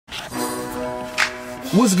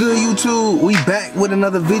What's good, YouTube? We back with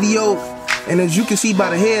another video, and as you can see by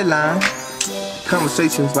the headline,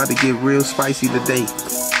 conversation's about to get real spicy today.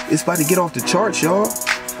 It's about to get off the charts, y'all.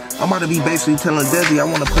 I'm about to be basically telling Desi I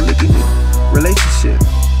want a polygamy relationship.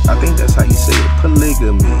 I think that's how you say it,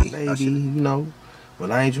 polygamy. Baby, you know,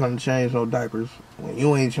 when I ain't trying to change no diapers, when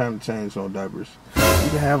you ain't trying to change no diapers, you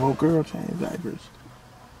can have old girl change diapers.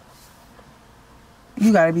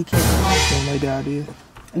 You gotta be kidding me. Don't like the idea?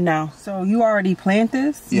 No. So you already planned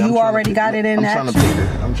this? Yeah, you already got it in action? I'm trying to pick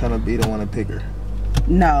her. I'm trying to be the one to pick her.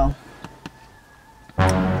 No.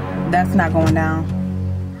 That's not going down.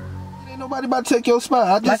 Ain't nobody about to take your spot.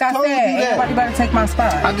 I just told you that. Ain't nobody about to take my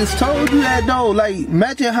spot. I just told you that though. Like,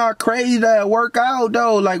 imagine how crazy that work out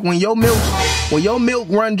though. Like when your milk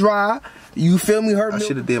run dry, you feel me? I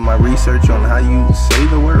should have did my research on how you say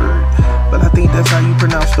the word, but I think that's how you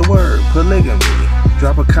pronounce the word, polygamy.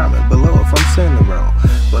 Drop a comment below if I'm saying it wrong.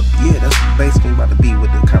 But yeah, that's basically about to be what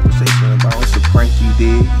the conversation about. It's a prank you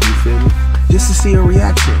did, you feel me? Just to see a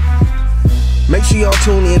reaction. Make sure y'all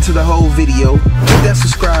tune in to the whole video. Hit that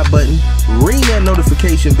subscribe button, ring that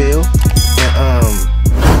notification bell, and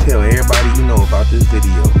tell everybody you know about this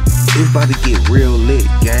video. It's about to get real lit,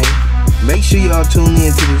 gang. Make sure y'all tune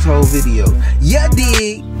in to this whole video. Yeah,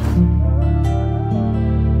 dig.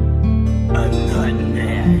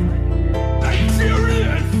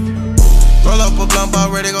 Roll up a blunt,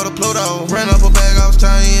 already go to Pluto. Ran up a bag, I was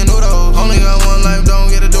tying noodles. Only got one life, don't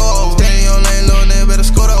get a duo. Stay in your lane, little nigga, better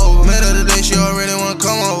scoot over. Met her today, she already wanna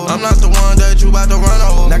come over. I'm not the one that you about to run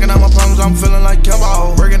over. Knocking out my problems, I'm feeling like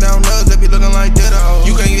Kimbo. Breaking down nugs, they be looking like Ditto.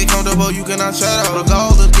 You can't get comfortable, you cannot settle. The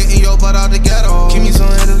goal is getting your butt out the ghetto. Keep me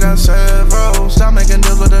some haters, got several. Stop making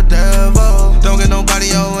deals with the devil. Don't get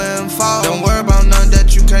nobody your info. Don't worry about nothing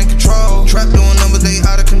that you can't control. Trap doing numbers, they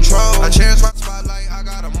out of control. I cherish my spotlight, I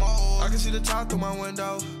got a mold. I can see the top through my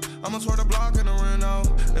window. I'ma swear the block in the Reno.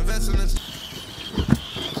 Invest in this.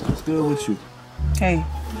 What's good with you? Hey.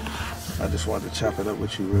 I just wanted to chop it up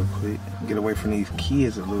with you real quick. Get away from these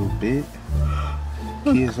kids a little bit.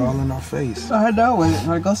 Kids all in our face. I know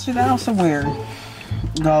it. Go sit down somewhere.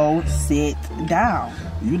 Go sit down.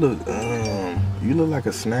 You look like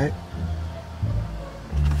a snack.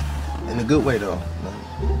 In a good way though.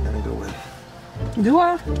 In a good way. Do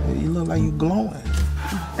I? You look like you glowing.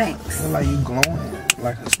 Thanks. You look like you glowing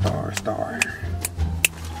like a star.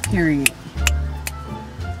 Period.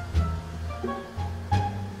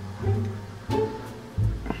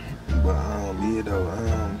 But yeah though,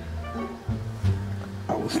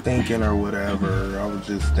 I was thinking or whatever. I was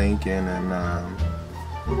just thinking and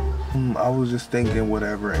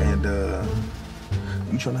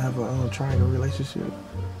you trying to have a triangle relationship?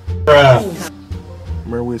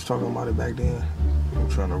 Remember we was talking about it back then? I'm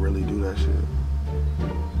trying to really do that shit.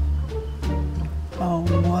 Oh,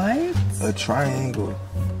 what? A triangle.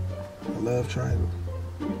 A love triangle.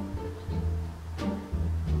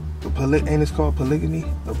 Ain't it called polygamy?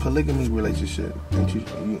 A polygamy relationship. Ain't you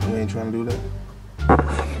ain't trying to do that?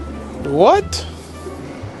 What?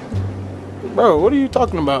 Bro, what are you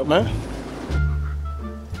talking about, man?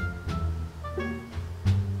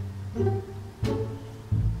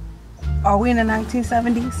 Are we in the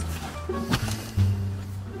 1970s?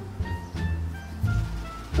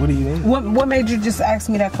 What do you mean? What made you just ask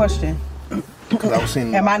me that question? Because I was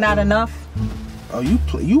saying. Am I not enough? Oh,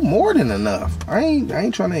 you more than enough. I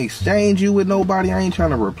ain't trying to exchange you with nobody. I ain't trying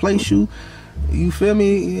to replace you. You feel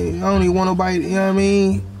me? I don't even want nobody. You know what I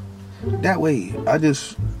mean? That way, I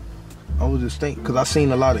was just thinking because I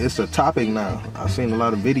seen a lot of. It's a topic now. I seen a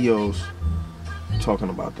lot of videos talking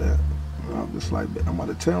about that. I'm just like, I'm about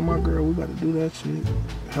to tell my girl we got to do that shit.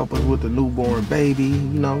 Help us with the newborn baby, you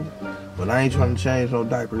know. But I ain't trying to change no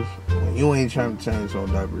diapers. When you ain't trying to change no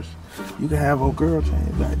diapers, you can have old girl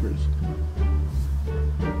change diapers.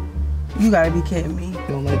 You gotta be kidding me. You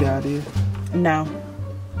don't like the idea? No.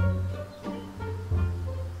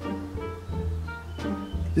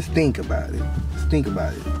 Just think about it. Just think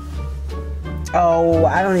about it. Oh,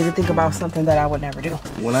 I don't even think about something that I would never do.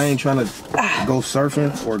 When I ain't trying to go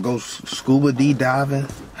surfing or go scuba diving,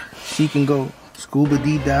 she can go scuba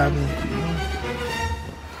diving. You know?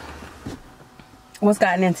 What's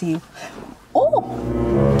gotten into you? Oh,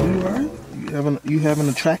 You alright? You having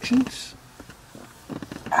attractions?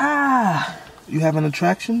 You having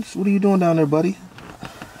attractions? What are you doing down there, buddy?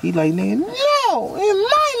 He like, nigga, no, it's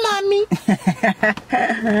my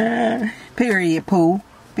mommy. Period, poo.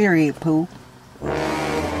 Period, poo.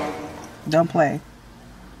 Don't play.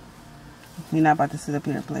 We're not about to sit up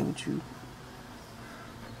here and play with you.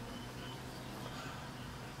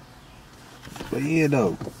 But yeah,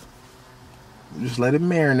 though. Just let it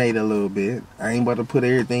marinate a little bit. I ain't about to put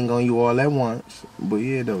everything on you all at once. But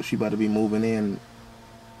yeah, though, she about to be moving in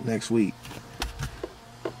next week.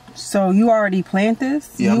 So you already planned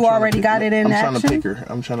this? Yeah, you already got it in action? I'm trying to pick her.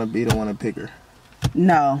 I'm trying to be the one to pick her.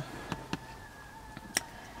 No.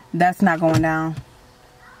 That's not going down.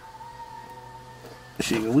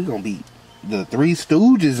 Shit, we gonna be the Three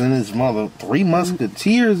Stooges in this mother, Three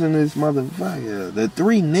Musketeers in this motherfucker, the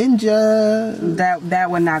Three Ninjas.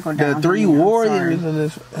 That would not go down. The Three Warriors in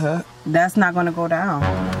this. That's not gonna go down.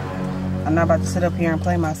 I'm not about to sit up here and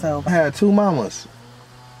play myself. I had two mamas.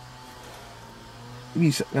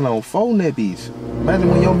 You know, 4 nippies. Imagine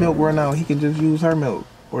when your milk run out, he can just use her milk.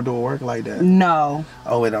 Or do it work like that? No.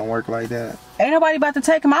 Oh, it don't work like that? Ain't nobody about to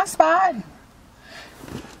take my spot.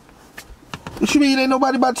 What you mean ain't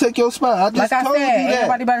nobody about to take your spot? I just told you that. Ain't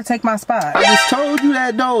nobody about to take my spot. I just told you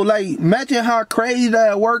that though. Like, imagine how crazy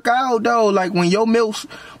that work out though. Like when your milk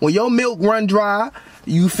run dry,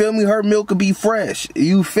 you feel me? Her milk could be fresh.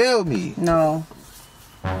 You feel me? No.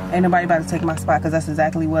 Ain't nobody about to take my spot because that's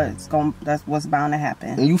exactly that's what's bound to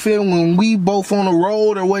happen. And you feel me? When we both on the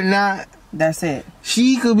road or whatnot, that's it.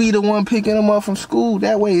 She could be the one picking them up from school.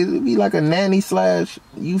 That way it'd be like a nanny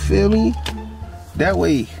 / you feel me? That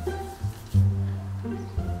way.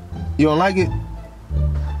 You don't like it?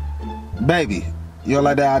 Baby, you don't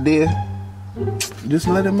like that idea? Just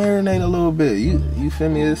let it marinate a little bit. You feel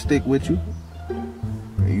me? It'll stick with you.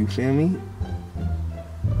 You feel me?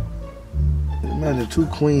 Imagine 2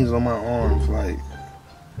 queens on my arms, like,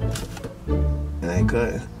 it ain't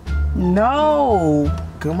cutting. No.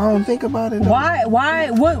 Come on, think about it. Though. Why?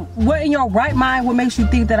 What in your right mind would makes you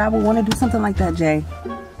think that I would want to do something like that, Jay?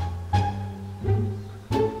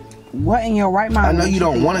 What in your right mind? I know you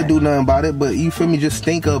don't want to do nothing about it, but you feel me? Just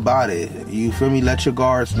think about it. You feel me? Let your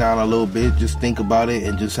guards down a little bit. Just think about it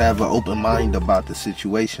and just have an open mind about the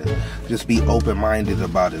situation. Just be open-minded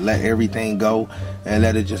about it. Let everything go and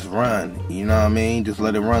let it just run. You know what I mean? Just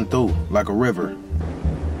let it run through like a river.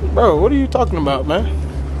 Bro, what are you talking about, man?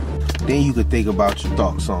 Then you could think about your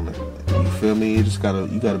thoughts on it. You feel me?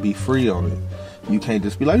 You gotta be free on it. You can't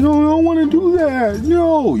just be like, no, I don't want to do that.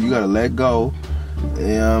 No, you gotta let go. You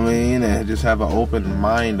know what I mean? And just have an open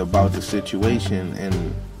mind about the situation,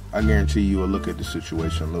 and I guarantee you will look at the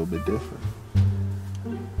situation a little bit different.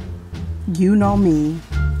 You know me.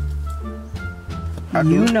 I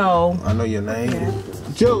know your name. Yeah.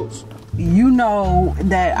 Jules. You know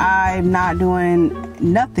that I'm not doing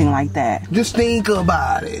nothing like that. Just think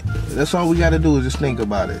about it. That's all we gotta do is just think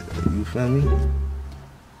about it. You feel me?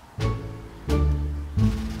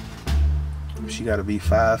 She gotta be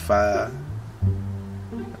 5'5".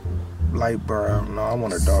 Light brown. No, I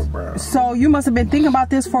want a dark brown. So you must have been thinking about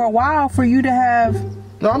this for a while for you to have...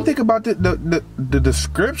 No, I'm thinking about the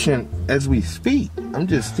description as we speak. I'm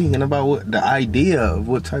just thinking about what the idea of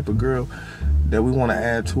what type of girl that we want to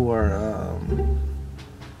add to our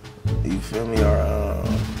you feel me, our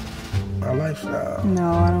lifestyle.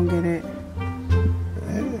 No, I don't get it.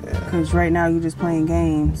 Yeah. Because right now you're just playing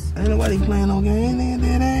games. Ain't nobody playing no game. They ain't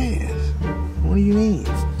that ass. What do you mean?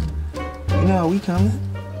 You know how we coming.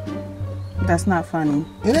 That's not funny.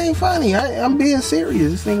 It ain't funny. I'm being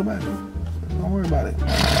serious. Just think about it. Don't worry about it.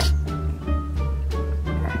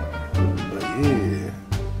 But yeah.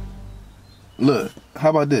 Look, how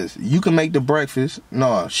about this? You can make the breakfast.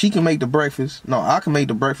 No, she can make the breakfast. No, I can make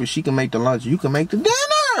the breakfast. She can make the lunch. You can make the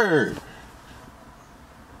dinner.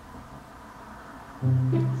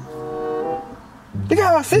 Look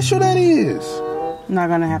how official that is. Not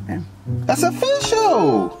gonna happen. That's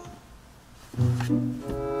official.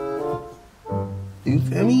 You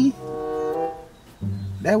feel me?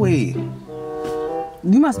 That way.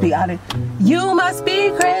 You must be out of... You must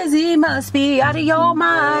be crazy, must be out of your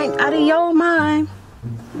mind, out of your mind.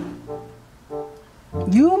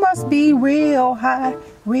 You must be real high,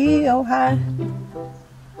 real high.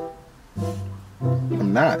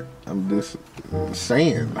 I'm not. I'm just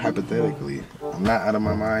saying, hypothetically. I'm not out of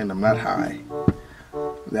my mind. I'm not high.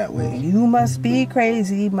 That way. You must be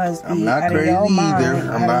crazy, must be I'm not out crazy of your either. mind,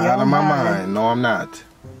 I'm not out of my mind. No, I'm not.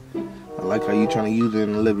 I like how you trying to use it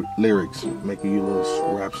in the lyrics, making you a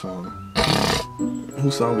little rap song.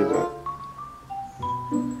 Whose song is that?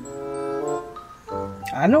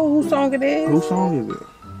 I know whose song it is. Whose song is it?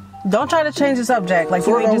 Don't try to change the subject. Like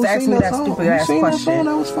you ain't just ask me that stupid ass question.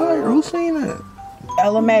 That was fire. Who sang that?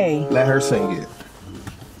 Ella May. Let her sing it.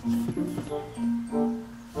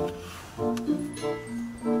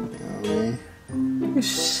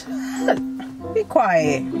 Shut. Be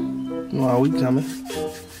quiet. No, we coming.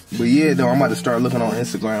 But yeah, though, I'm about to start looking on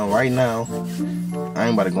Instagram right now. I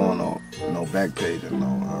ain't about to go on no back page and no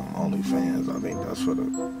OnlyFans. I think that's for the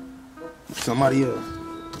somebody else.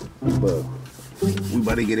 But we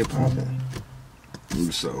about to get it popping.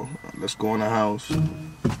 So let's go in the house.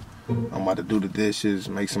 I'm about to do the dishes,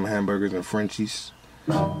 make some hamburgers and Frenchies,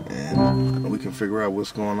 and we can figure out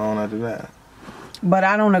what's going on after that. But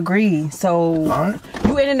I don't agree. So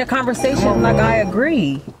you ended the conversation like I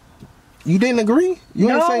agree. You didn't agree? You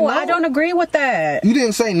didn't say no? I don't agree with that. You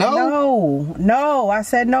didn't say no? No, I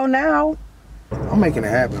said no now. I'm making it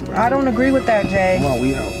happen, bro. I don't agree with that, Jay. Come on,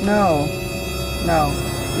 we out. No.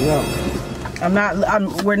 We out. I'm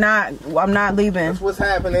not leaving. That's what's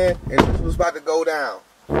happening, and this was about to go down.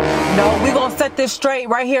 No, we gonna set this straight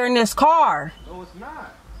right here in this car. No, it's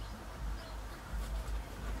not.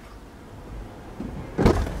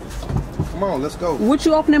 Come on, let's go. What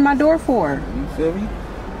you opening my door for? You feel me?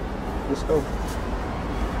 Let's go.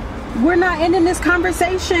 We're not ending this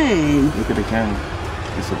conversation. Look at the camera.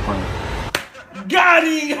 It's a prank. Got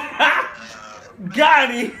him!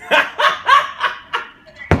 Got him!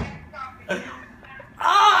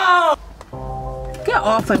 Oh! Get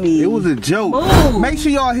off of me. It was a joke. Move. Make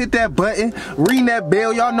sure y'all hit that button, ring that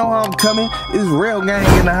bell. Y'all know how I'm coming. It's Rell gang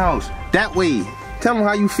in the house. That way. Tell them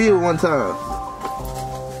how you feel one time.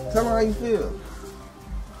 Tell them how you feel.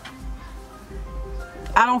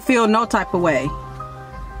 I don't feel no type of way.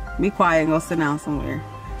 Be quiet and go sit down somewhere.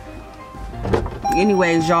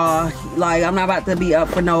 Anyways, y'all, like, I'm not about to be up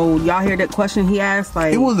for no. Y'all hear that question he asked?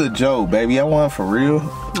 Like, it was a joke, baby. I wasn't for real.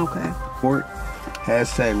 Okay. Court.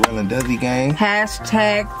 Hashtag Rell and Desi gang.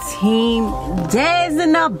 Hashtag Team Dez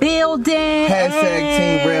in the building. Hashtag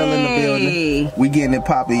Team Rell in the building. We getting it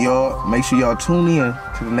poppin', y'all. Make sure y'all tune in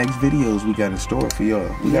to the next videos we got in store for y'all.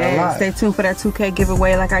 We got a lot. Stay tuned for that 2K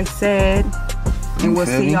giveaway, like I said. And we'll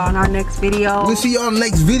see y'all in our next video. We'll see y'all in the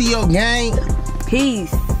next video, gang.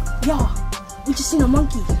 Peace. Y'all, we just seen a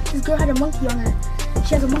monkey. This girl had a monkey on her.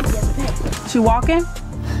 She has a monkey as a pet. She walking?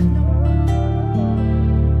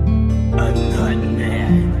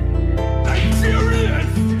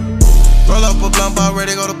 Roll up a blunt,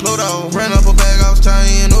 already go to Pluto. Ran up a bag, I was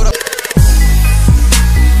tying